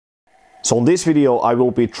So in this video I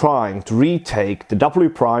will be trying to retake the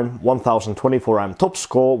WPrime 1024M top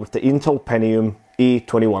score with the Intel Pentium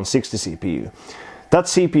E2160 CPU. That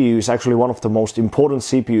CPU is actually one of the most important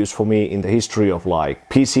CPUs for me in the history of like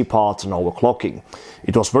PC parts and overclocking.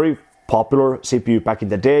 It was very popular CPU back in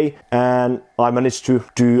the day, and I managed to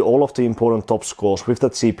do all of the important top scores with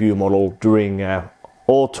that CPU model during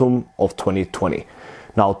autumn of 2020.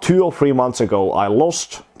 Now 2 or 3 months ago I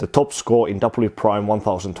lost the top score in WPrime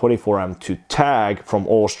 1024M to Tagg from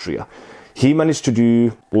Austria. He managed to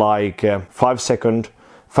do like 5-second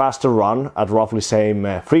faster run at roughly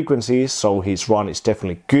same frequencies, so his run is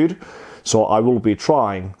definitely good. So I will be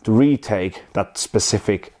trying to retake that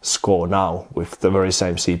specific score now with the very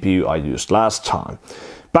same CPU I used last time.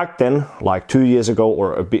 Back then, like 2 years ago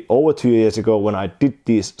or a bit over 2 years ago, when I did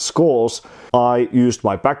these scores, I used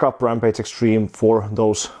my backup Rampage Extreme for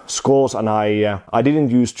those scores, and I didn't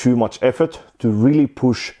use too much effort to really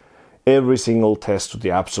push every single test to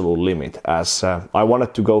the absolute limit, as I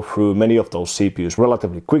wanted to go through many of those CPUs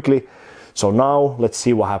relatively quickly. So now let's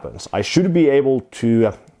see what happens. I should be able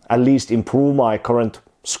to at least improve my current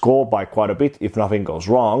score by quite a bit if nothing goes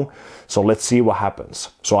wrong. So let's see what happens.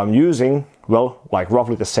 So I'm using, well, like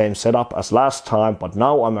roughly the same setup as last time, but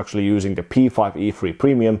now I'm actually using the P5E3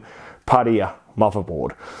 Premium Padilla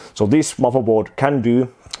motherboard. So this motherboard can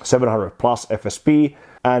do 700 plus FSP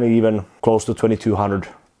and even close to 2200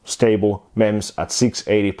 stable MEMS at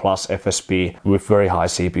 680 plus FSP with very high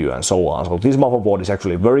CPU and so on. So this motherboard is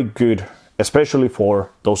actually very good, especially for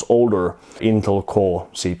those older Intel Core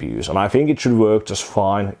CPUs, and I think it should work just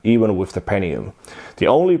fine even with the Pentium. The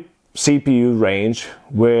only CPU range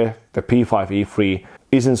where the P5E3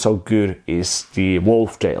 isn't so good is the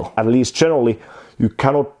Wolfdale. At least generally you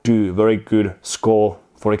cannot do very good score,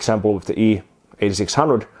 for example with the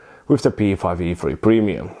E8600 with the P5E3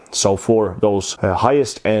 Premium. So for those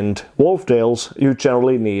highest end Wolfdales you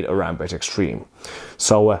generally need a Rampage Extreme.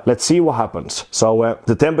 So let's see what happens. So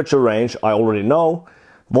the temperature range I already know,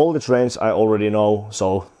 voltage range I already know,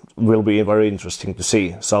 so will be very interesting to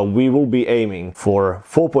see. So we will be aiming for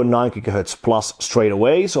 4.9 GHz plus straight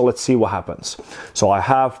away, so let's see what happens. So I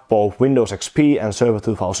have both Windows XP and Server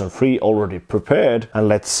 2003 already prepared, and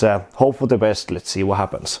let's hope for the best. Let's see what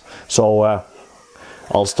happens. So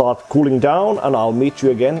I'll start cooling down and I'll meet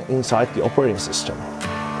you again inside the operating system.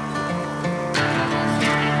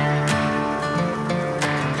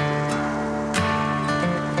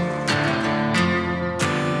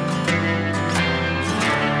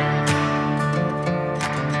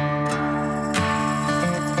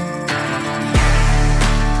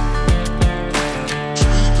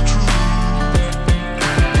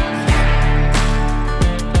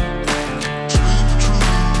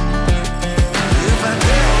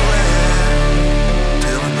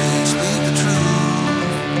 Tell me, speak the truth.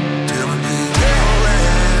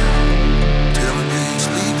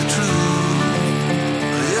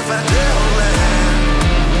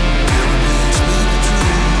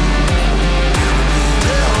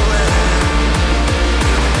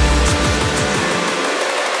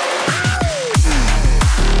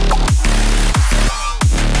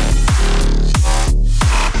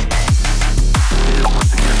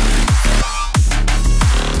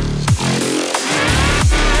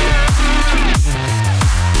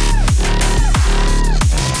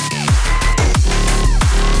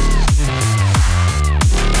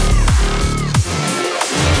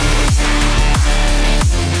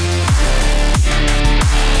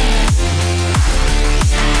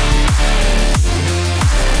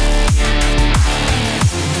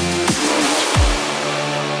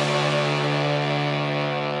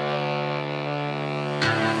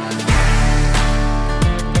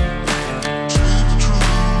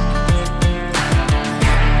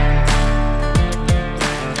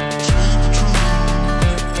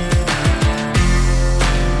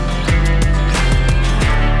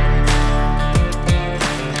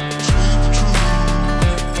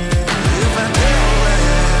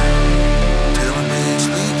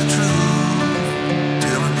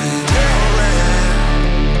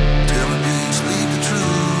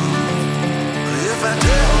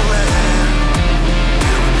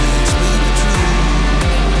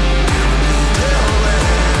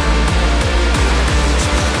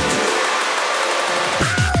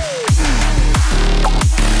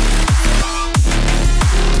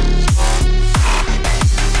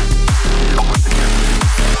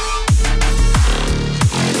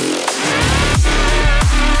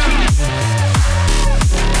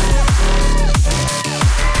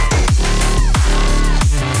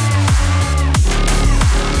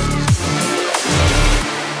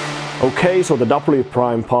 Okay, so the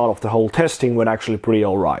WPrime part of the whole testing went actually pretty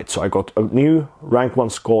alright. So I got a new rank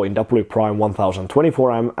 1 score in WPrime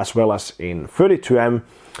 1024M as well as in 32M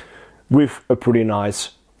with a pretty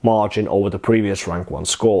nice margin over the previous rank 1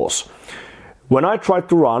 scores. When I tried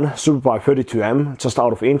to run SuperPi 32M just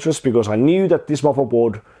out of interest because I knew that this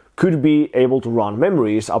motherboard could be able to run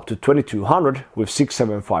memories up to 2200 with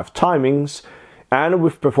 675 timings and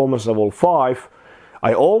with performance level 5,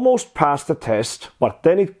 I almost passed the test, but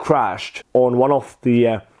then it crashed on one of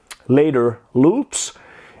the later loops,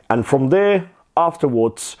 and from there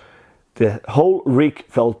afterwards the whole rig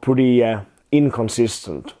felt pretty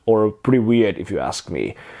inconsistent or pretty weird if you ask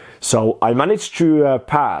me. So I managed to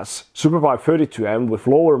pass SuperPi 32M with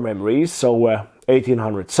lower memories, so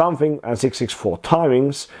 1800 something and 664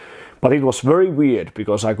 timings, but it was very weird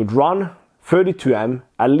because I could run 32M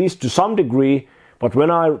at least to some degree, but when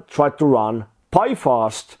I tried to run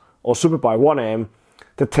Pi-Fast or SuperPi 1M,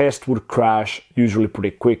 the test would crash usually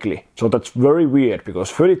pretty quickly. So that's very weird because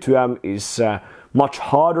 32M is a much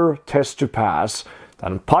harder test to pass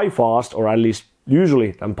than Pi-Fast, or at least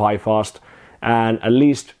usually than Pi-Fast, and at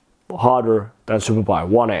least harder than SuperPi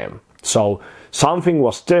 1M. So something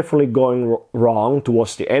was definitely going wrong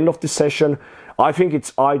towards the end of the session. I think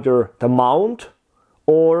it's either the mount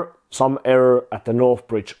or some error at the north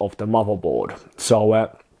bridge of the motherboard. So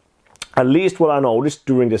at least what I noticed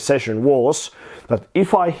during the session was that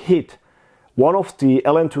if I hit one of the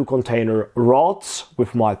LN2 container rods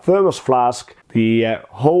with my thermos flask, the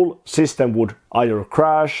whole system would either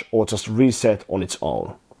crash or just reset on its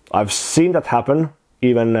own. I've seen that happen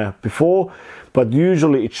even before, but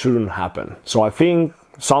usually it shouldn't happen. So I think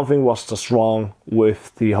something was just wrong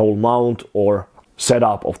with the whole mount or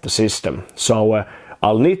setup of the system. So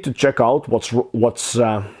I'll need to check out what's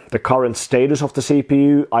the current status of the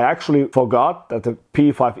CPU. I actually forgot that the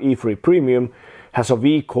P5E3 Premium has a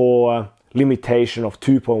V-core limitation of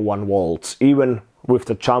 2.1 volts, even with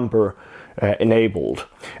the jumper enabled.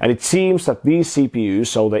 And it seems that these CPUs,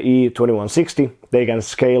 so the E2160, they can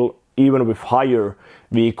scale even with higher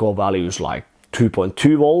V-core values like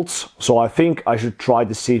 2.2 volts. So I think I should try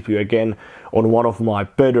the CPU again on one of my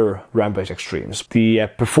better Rampage Extremes. The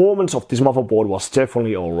performance of this motherboard was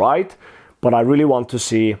definitely alright, but I really want to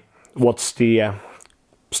see what's the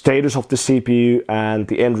status of the CPU and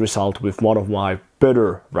the end result with one of my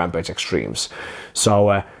better Rampage Extremes. So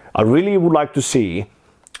I really would like to see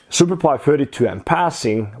SuperPi 32M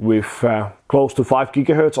passing with close to 5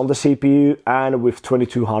 GHz on the CPU and with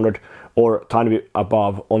 2200 or tiny bit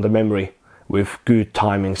above on the memory with good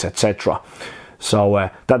timings, etc. So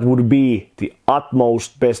that would be the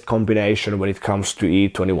utmost best combination when it comes to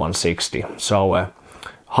E2160. So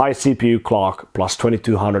high CPU clock plus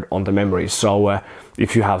 2200 on the memory. So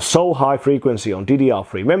if you have so high frequency on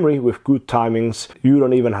DDR3 memory with good timings, you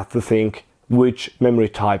don't even have to think which memory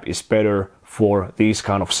type is better for these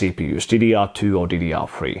kind of CPUs, DDR2 or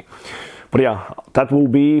DDR3. But yeah, that will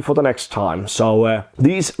be for the next time. So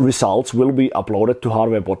these results will be uploaded to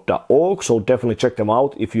hwbot.org, so definitely check them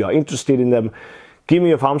out if you are interested in them. Give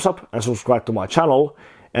me a thumbs up and subscribe to my channel,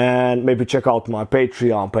 and maybe check out my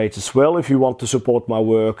Patreon page as well if you want to support my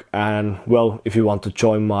work, and well, if you want to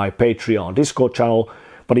join my Patreon Discord channel.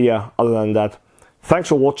 But yeah, other than that, thanks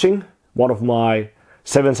for watching one of my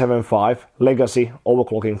 775 legacy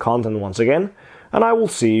overclocking content once again, and I will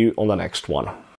see you on the next one.